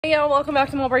Hey y'all, welcome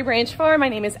back to Mulberry Branch Farm. My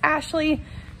name is Ashley,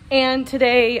 and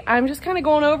today I'm just kind of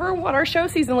going over what our show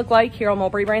season looked like here on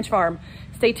Mulberry Branch Farm.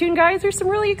 Stay tuned, guys. There's some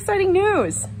really exciting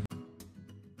news.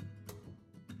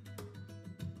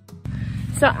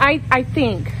 So I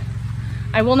think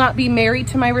I will not be married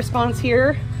to my response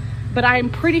here, but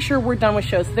I'm pretty sure we're done with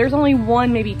shows. There's only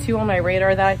one, maybe two on my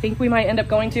radar that I think we might end up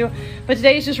going to, but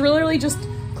today is just really just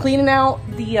cleaning out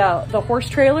the horse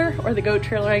trailer, or the goat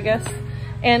trailer, I guess,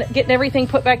 and getting everything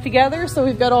put back together. So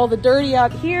we've got all the dirty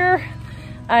out here.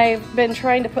 I've been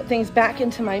trying to put things back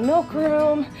into my milk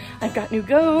room. I've got new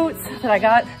goats that I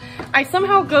got. I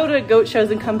somehow go to goat shows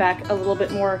and come back a little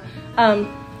bit more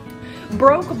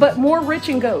broke, but more rich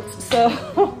in goats. So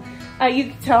you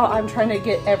can tell I'm trying to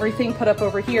get everything put up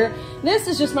over here. This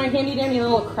is just my handy dandy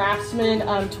little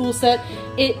Craftsman tool set.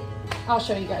 I'll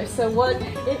show you guys. So what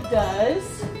it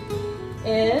does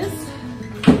is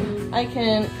I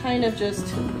can kind of just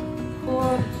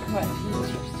pull,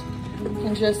 you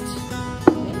can just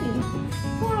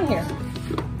pull on here.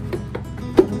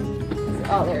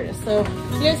 Oh, there it is. So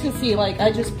you guys can see, like, I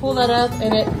just pull that up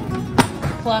and it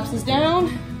collapses down.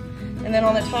 And then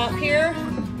on the top here,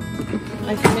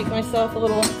 I can make myself a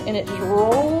little, and it just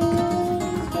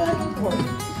rolls back and forth,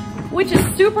 which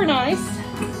is super nice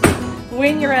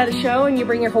when you're at a show and you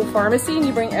bring your whole pharmacy and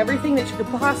you bring everything that you could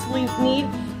possibly need,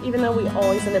 even though we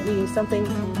always end up needing something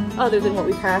other than what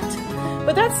we packed.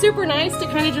 But that's super nice to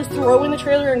kind of just throw in the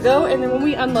trailer and go. And then when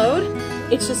we unload,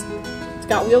 it's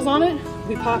got wheels on it.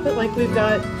 We pop it like we've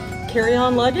got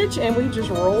carry-on luggage, and we just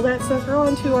roll that sucker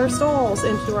onto our stalls,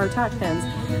 into our tack pens.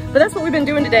 But that's what we've been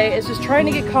doing today, is just trying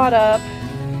to get caught up.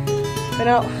 Been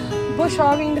out bush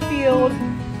hogging the field,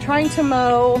 trying to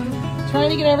mow, trying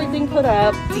to get everything put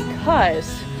up, because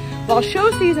while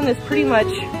show season is pretty much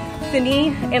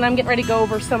finished, and I'm getting ready to go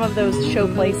over some of those show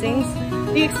placings,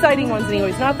 the exciting ones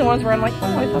anyways, not the ones where I'm like,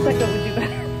 oh, I thought that goat would do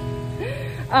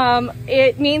better.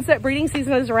 It means that breeding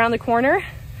season is around the corner.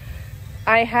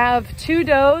 I have 2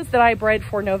 does that I bred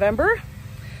for November.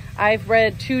 I've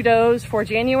bred 2 does for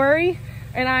January,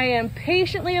 and I am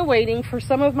patiently awaiting for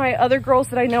some of my other girls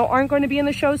that I know aren't going to be in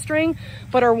the show string,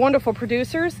 but are wonderful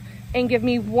producers and give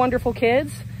me wonderful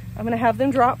kids. I'm gonna have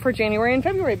them drop for January and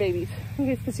February babies. You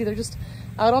guys can see they're just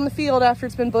out on the field after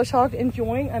it's been bush hogged,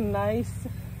 enjoying a nice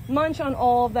munch on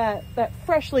all of that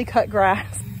freshly cut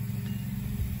grass.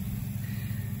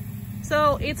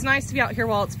 So it's nice to be out here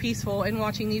while it's peaceful and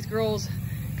watching these girls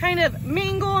kind of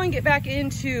mingle and get back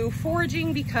into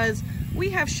foraging, because we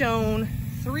have shown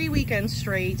 3 weekends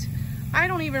straight. I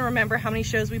don't even remember how many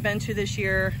shows we've been to this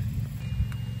year,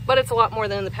 but it's a lot more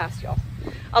than in the past, y'all.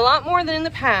 A lot more than in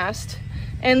the past.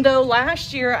 And though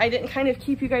last year I didn't kind of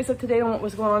keep you guys up to date on what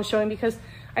was going on showing, because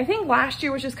I think last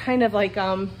year was just kind of like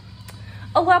a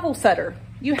level setter.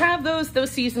 You have those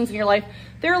seasons in your life,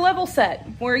 they're a level set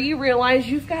where you realize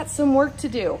you've got some work to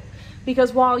do.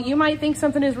 Because while you might think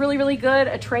something is really, really good,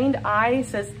 a trained eye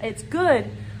says it's good,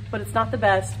 but it's not the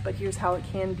best, but here's how it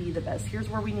can be the best. Here's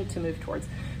where we need to move towards.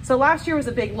 So last year was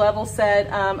a big level set,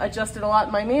 adjusted a lot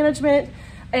in my management,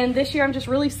 and this year I'm just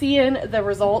really seeing the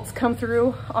results come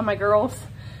through on my girls.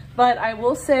 But I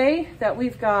will say that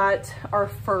we've got our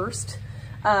first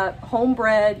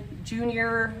homebred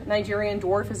junior Nigerian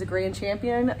dwarf as a grand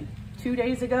champion 2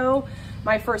 days ago.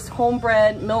 My first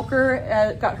homebred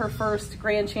milker got her first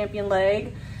grand champion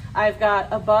leg. I've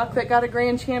got a buck that got a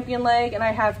grand champion leg, and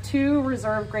I have 2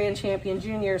 reserve grand champion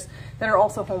juniors that are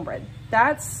also homebred.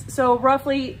 That's so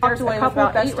roughly there's a couple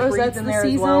of 8 rosettes in there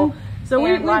as well. So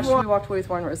last year we walked away with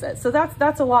 1 rosette. So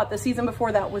that's a lot. The season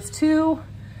before that was 2,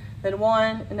 then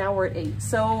 1, and now we're at 8.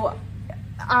 So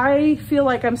I feel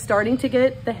like I'm starting to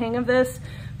get the hang of this,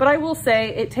 but I will say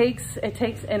it takes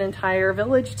an entire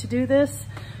village to do this.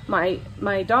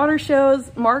 My daughter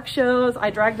shows, Mark shows, I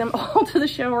drag them all to the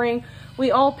show ring. We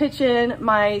all pitch in.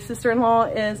 My sister-in-law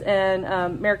is an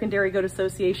American Dairy Goat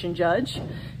Association judge.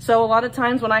 So a lot of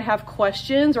times when I have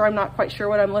questions, or I'm not quite sure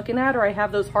what I'm looking at, or I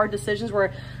have those hard decisions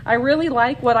where I really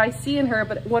like what I see in her,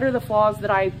 but what are the flaws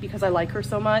that because I like her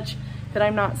so much, that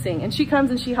I'm not seeing? And she comes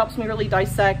and she helps me really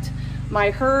dissect my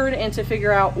herd and to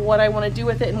figure out what I want to do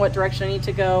with it and what direction I need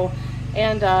to go.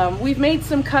 And we've made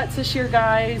some cuts this year,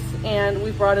 guys, and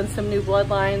we've brought in some new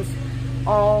bloodlines,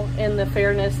 all in the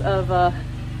fairness of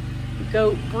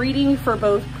goat breeding for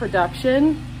both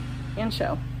production and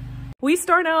show. We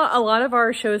start out a lot of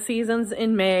our show seasons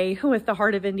in May with the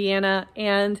Heart of Indiana,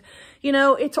 and you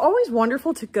know, it's always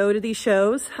wonderful to go to these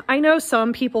shows. I know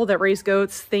some people that raise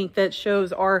goats think that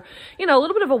shows are, you know, a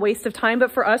little bit of a waste of time,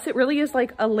 but for us it really is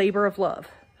like a labor of love.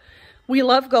 We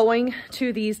love going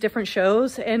to these different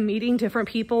shows and meeting different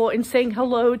people and saying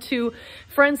hello to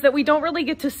friends that we don't really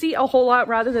get to see a whole lot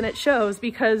rather than at shows,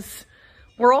 because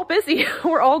we're all busy.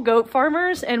 We're all goat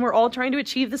farmers and we're all trying to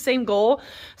achieve the same goal.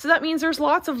 So that means there's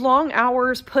lots of long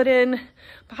hours put in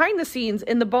behind the scenes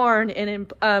in the barn and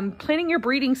in planning your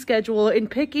breeding schedule and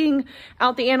picking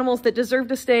out the animals that deserve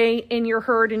to stay in your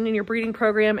herd and in your breeding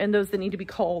program and those that need to be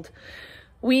culled.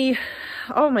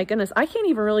 Oh my goodness, I can't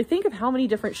even really think of how many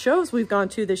different shows we've gone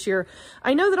to this year.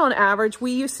 I know that on average,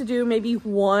 we used to do maybe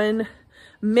one,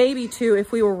 maybe two,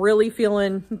 if we were really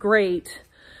feeling great,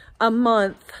 a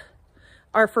month,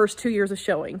 our first 2 years of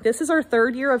showing. This is our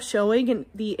 3rd year of showing in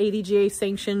the ADGA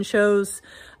sanctioned shows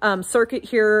circuit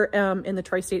here in the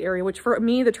tri-state area, which for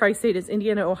me, the tri-state is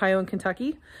Indiana, Ohio, and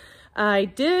Kentucky. I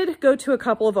did go to a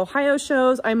couple of Ohio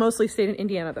shows. I mostly stayed in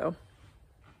Indiana though.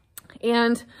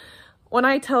 And when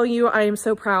I tell you I am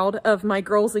so proud of my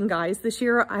girls and guys this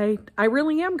year, I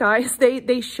really am, guys.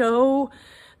 They show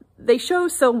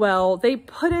so well. They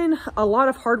put in a lot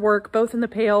of hard work, both in the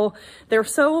pail. They're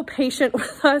so patient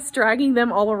with us, dragging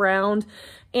them all around.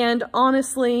 And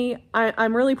honestly,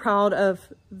 I'm really proud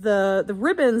of the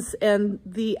ribbons and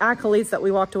the accolades that we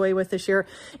walked away with this year.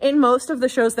 In most of the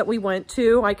shows that we went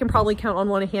to, I can probably count on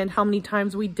one hand how many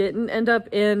times we didn't end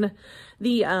up in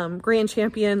the grand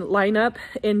champion lineup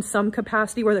in some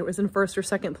capacity, whether it was in 1st or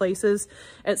 2nd places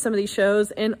at some of these shows.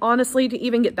 And honestly, to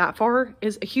even get that far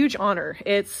is a huge honor.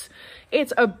 It's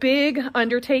a big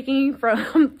undertaking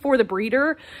for the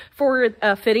breeder, for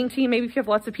a fitting team. Maybe if you have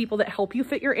lots of people that help you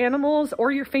fit your animals,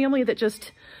 or your family that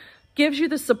just gives you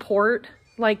the support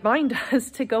like mine does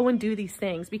to go and do these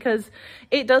things, because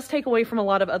it does take away from a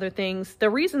lot of other things. The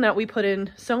reason that we put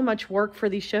in so much work for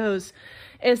these shows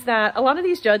is that a lot of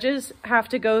these judges have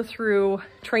to go through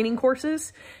training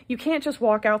courses. You can't just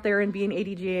walk out there and be an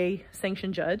ADGA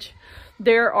sanctioned judge.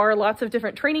 There are lots of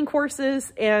different training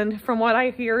courses, and from what I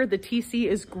hear, the TC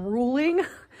is grueling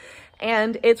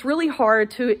and it's really hard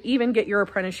to even get your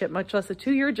apprenticeship, much less a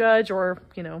 2-year judge or,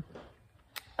 you know,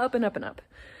 up and up and up.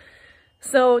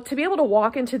 So to be able to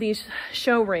walk into these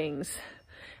show rings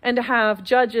and to have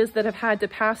judges that have had to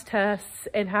pass tests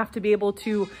and have to be able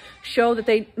to show that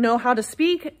they know how to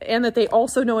speak and that they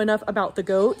also know enough about the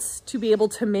goats to be able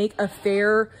to make a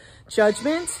fair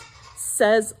judgment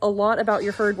says a lot about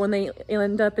your herd when they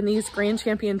end up in these grand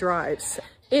champion drives.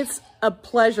 It's a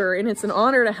pleasure and it's an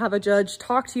honor to have a judge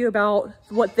talk to you about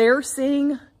what they're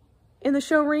seeing in the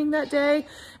show ring that day.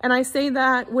 And I say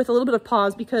that with a little bit of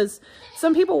pause because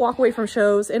some people walk away from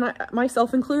shows, and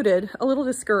myself included, a little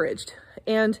discouraged.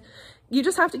 And you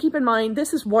just have to keep in mind,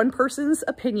 this is one person's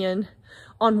opinion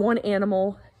on one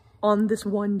animal on this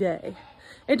one day.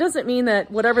 It doesn't mean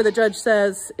that whatever the judge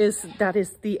says that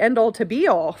is the end all to be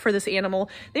all for this animal.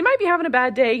 They might be having a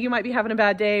bad day, you might be having a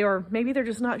bad day, or maybe they're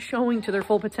just not showing to their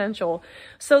full potential.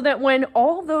 So that when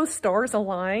all those stars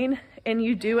align and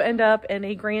you do end up in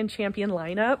a grand champion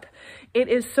lineup, it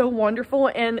is so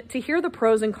wonderful. And to hear the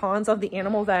pros and cons of the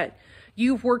animal that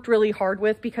you've worked really hard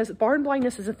with, because barn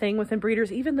blindness is a thing within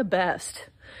breeders, even the best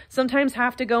sometimes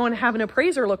have to go and have an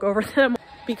appraiser look over them,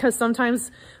 because sometimes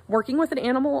working with an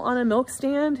animal on a milk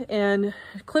stand and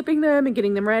clipping them and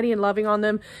getting them ready and loving on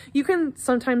them, you can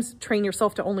sometimes train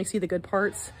yourself to only see the good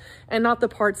parts and not the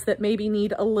parts that maybe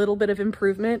need a little bit of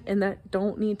improvement and that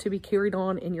don't need to be carried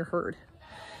on in your herd.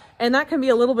 And that can be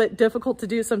a little bit difficult to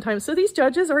do sometimes. So these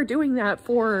judges are doing that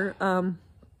for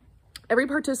every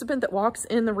participant that walks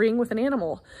in the ring with an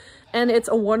animal. And it's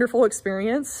a wonderful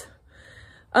experience.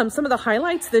 Some of the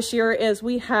highlights this year is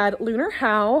we had Lunar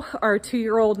Howe, our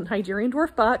 2-year-old Nigerian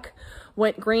Dwarf Buck,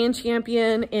 went grand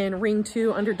champion in ring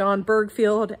 2 under Don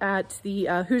Bergfield at the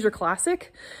Hoosier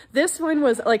Classic. This one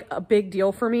was like a big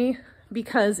deal for me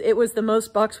because it was the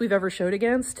most bucks we've ever showed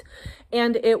against.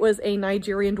 And it was a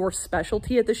Nigerian Dwarf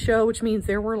specialty at the show, which means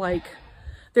there were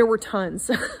tons,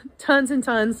 tons and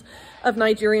tons of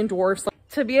Nigerian Dwarfs.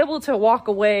 To be able to walk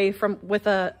away with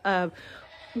a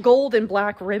gold and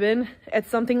black ribbon at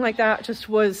something like that just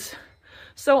was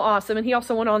so awesome. And he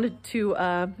also went on to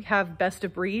have best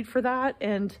of breed for that.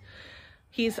 And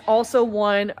he's also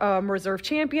won reserve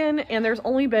champion. And there's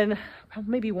only been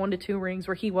maybe 1 to 2 rings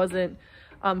where he wasn't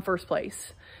first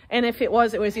place. And if it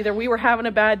was either we were having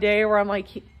a bad day, or I'm like,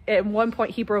 at one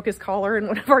point he broke his collar in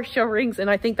one of our show rings. And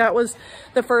I think that was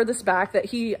the furthest back that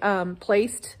he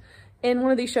placed in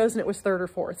one of these shows, and it was 3rd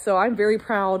or 4th. So I'm very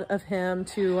proud of him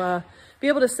to be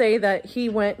able to say that he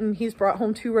went and he's brought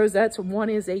home 2 rosettes. One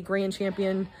is a grand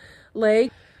champion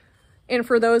leg. And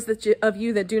for those of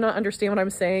you that do not understand what I'm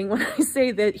saying, when I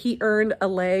say that he earned a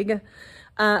leg,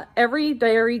 every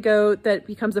dairy goat that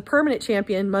becomes a permanent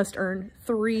champion must earn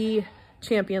 3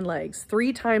 champion legs.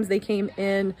 3 times they came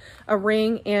in a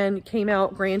ring and came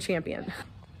out grand champion.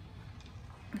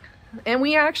 And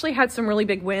we actually had some really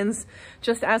big wins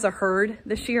just as a herd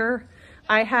this year.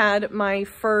 I had my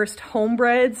first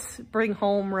homebreds bring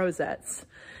home rosettes.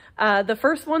 The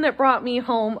first one that brought me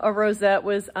home a rosette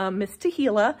was Miss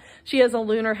Tahila. She has a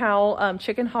Lunar Howl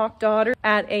chicken hawk daughter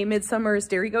at a Midsummer's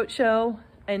Dairy Goat Show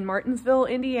in Martinsville,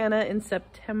 Indiana in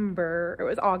September. It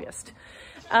was August.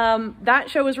 That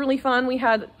show was really fun. We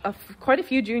had quite a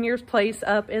few juniors place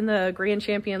up in the grand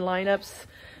champion lineups.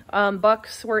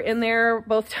 Bucks were in there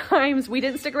both times. We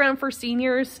didn't stick around for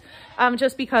seniors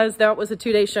just because that was a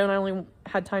 2-day show and I only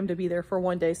had time to be there for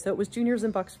 1 day. So it was juniors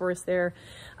and bucks for us there.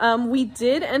 We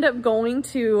did end up going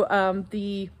to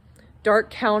the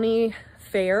Dark County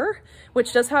Fair,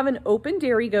 which does have an open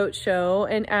dairy goat show.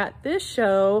 And at this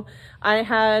show, I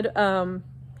had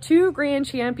 2 grand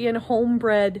champion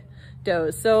homebred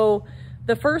does. So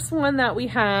the first one that we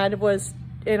had was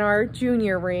in our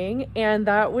junior ring, and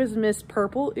that was Miss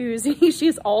Purple Uzi.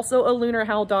 She's also a Lunar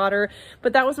Howl daughter,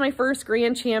 but that was my first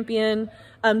grand champion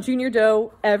junior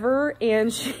doe ever,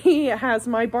 and she has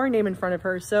my barn name in front of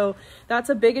her, so that's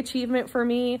a big achievement for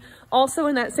me. Also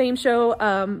in that same show,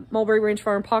 Mulberry Ranch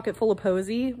Farm Pocket Full of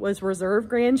Posy was reserve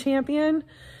grand champion,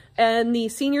 and the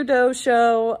senior doe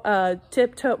show,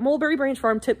 Mulberry Branch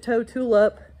Farm Tiptoe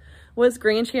Tulip was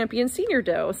grand champion senior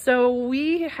doe. So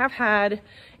we have had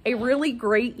a really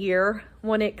great year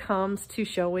when it comes to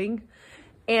showing,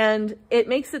 and it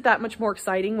makes it that much more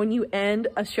exciting when you end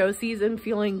a show season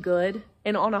feeling good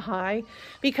and on a high,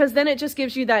 because then it just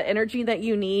gives you that energy that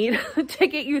you need to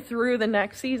get you through the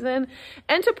next season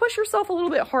and to push yourself a little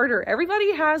bit harder.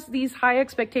 Everybody has these high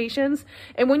expectations,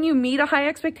 and when you meet a high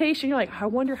expectation, you're like, I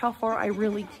wonder how far I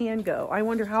really can go. I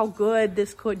wonder how good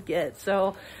this could get.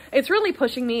 So it's really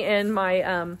pushing me in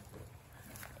my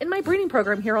breeding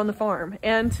program here on the farm,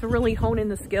 and to really hone in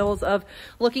the skills of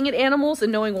looking at animals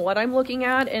and knowing what I'm looking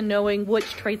at and knowing which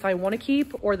traits I want to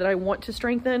keep or that I want to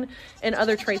strengthen, and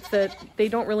other traits that they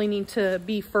don't really need to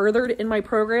be furthered in my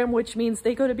program, which means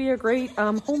they go to be a great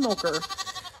whole milker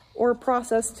or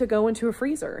process to go into a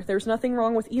freezer. There's nothing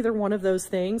wrong with either one of those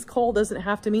things. Cull doesn't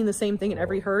have to mean the same thing in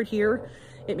every herd here.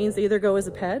 It means they either go as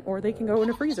a pet or they can go in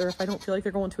a freezer if I don't feel like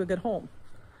they're going to a good home.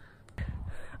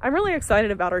 I'm really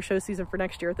excited about our show season for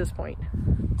next year at this point.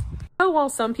 So while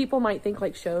some people might think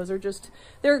like shows are just,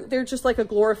 they're just like a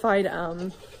glorified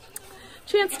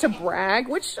chance to brag,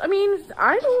 which, I mean,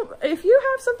 if you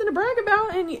have something to brag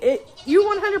about and you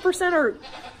 100% are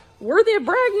worthy of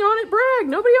bragging on it, brag.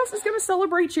 Nobody else is going to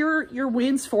celebrate your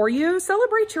wins for you.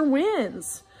 Celebrate your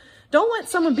wins. Don't let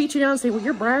someone beat you down and say, well,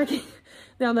 you're bragging.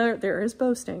 Now there is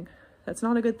boasting. That's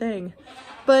not a good thing.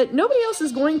 But nobody else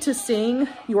is going to sing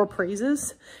your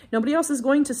praises. Nobody else is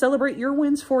going to celebrate your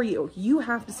wins for you. You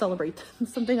have to celebrate them.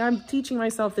 Something I'm teaching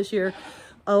myself this year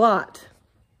a lot.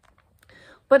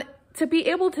 But to be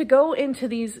able to go into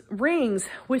these rings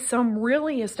with some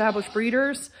really established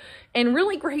breeders and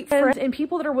really great friends and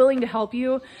people that are willing to help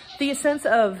you, the sense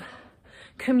of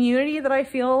community that I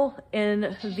feel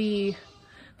in the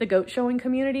goat showing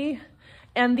community,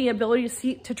 and the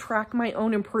ability to track my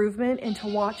own improvement and to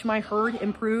watch my herd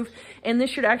improve. And this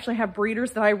should actually have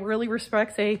breeders that I really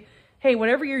respect say, hey,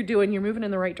 whatever you're doing, you're moving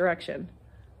in the right direction.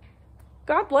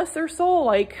 God bless their soul.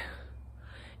 Like,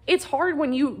 it's hard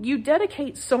when you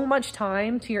dedicate so much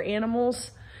time to your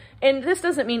animals. And this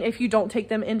doesn't mean if you don't take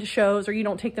them into shows or you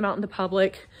don't take them out into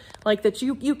public, like that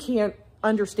you can't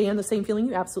understand the same feeling.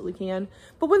 You absolutely can.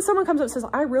 But when someone comes up and says,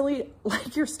 I really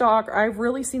like your stock, or I've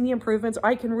really seen the improvements, or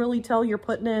I can really tell you're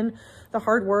putting in the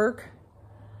hard work,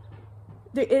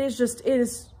 it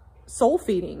is soul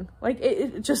feeding. Like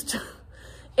it just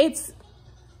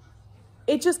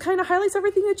kind of highlights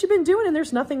everything that you've been doing, and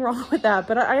there's nothing wrong with that.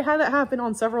 But I had that happen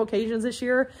on several occasions this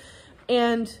year,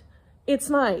 and it's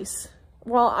nice.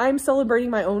 While I'm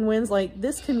celebrating my own wins, like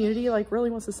this community like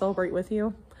really wants to celebrate with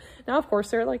you. Now, of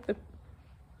course,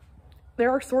 there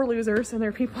are sore losers, and there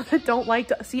are people that don't like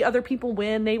to see other people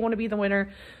win. They want to be the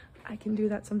winner. I can do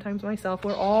that sometimes myself.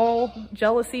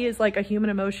 Jealousy is like a human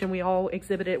emotion. We all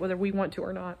exhibit it whether we want to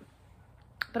or not.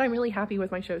 But I'm really happy with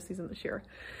my show season this year.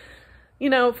 You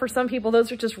know, for some people,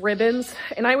 those are just ribbons,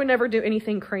 and I would never do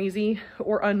anything crazy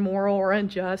or unmoral or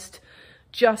unjust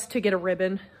just to get a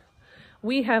ribbon.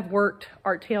 We have worked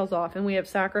our tails off, and we have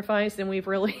sacrificed, and we've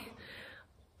really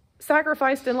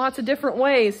sacrificed in lots of different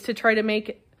ways to try to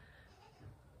make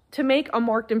a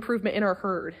marked improvement in our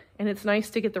herd. And it's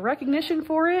nice to get the recognition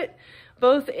for it,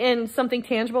 both in something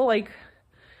tangible like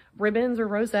ribbons or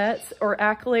rosettes or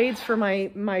accolades for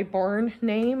my barn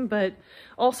name, but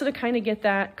also to kind of get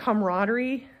that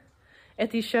camaraderie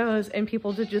at these shows and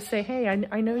people to just say, hey,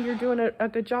 I know you're doing a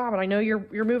good job, and I know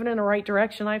you're moving in the right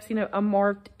direction. I've seen a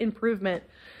marked improvement.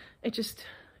 It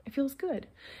feels good.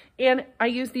 And I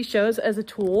use these shows as a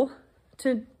tool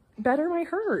to better my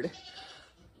herd.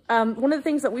 One of the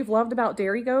things that we've loved about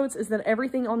dairy goats is that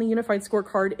everything on the unified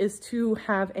scorecard is to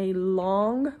have a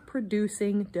long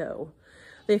producing doe.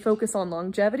 They focus on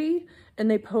longevity and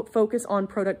they focus on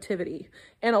productivity.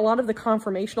 And a lot of the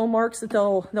conformational marks that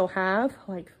they'll have,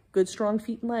 like good strong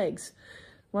feet and legs.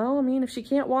 Well, I mean, if she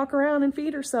can't walk around and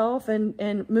feed herself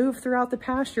and move throughout the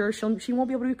pasture, she won't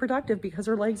be able to be productive because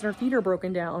her legs and her feet are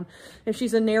broken down. If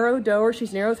she's a narrow doe or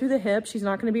she's narrow through the hip, she's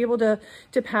not going to be able to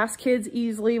pass kids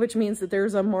easily, which means that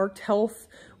there's a marked health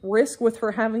risk with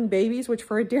her having babies, which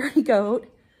for a dairy goat,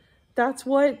 that's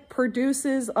what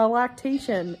produces a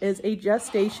lactation, is a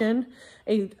gestation,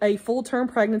 a full-term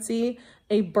pregnancy,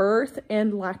 a birth,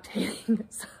 and lactating.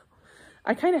 So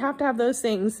I kind of have to have those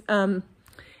things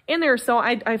in there. So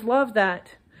I've loved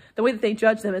that. The way that they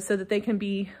judge them is so that they can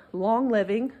be long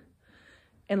living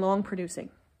and long producing.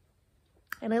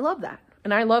 And I love that.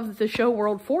 And I love the show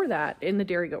world for that, in the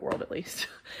dairy goat world at least.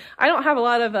 I don't have a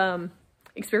lot of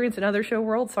experience in other show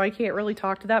worlds, so I can't really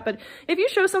talk to that. But if you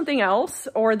show something else,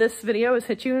 or this video has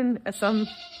hit you in some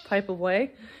type of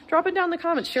way, drop it down in the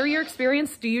comments. Share your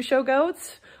experience. Do you show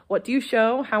goats? What do you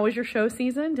show? How was your show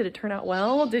season? Did it turn out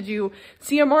well? Did you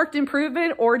see a marked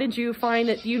improvement, or did you find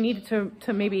that you needed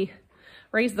to maybe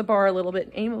raise the bar a little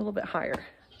bit, aim a little bit higher?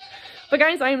 But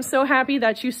guys, I am so happy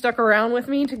that you stuck around with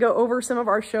me to go over some of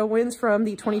our show wins from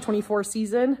the 2024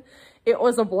 season. It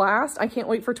was a blast. I can't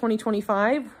wait for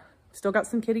 2025. Still got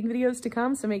some kidding videos to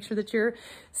come, so make sure that you're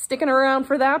sticking around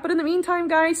for that. But in the meantime,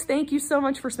 guys, thank you so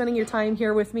much for spending your time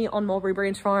here with me on Mulberry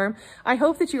Branch Farm. I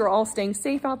hope that you are all staying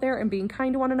safe out there and being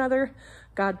kind to one another.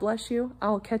 God bless you.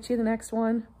 I'll catch you in the next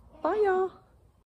one. Bye, y'all.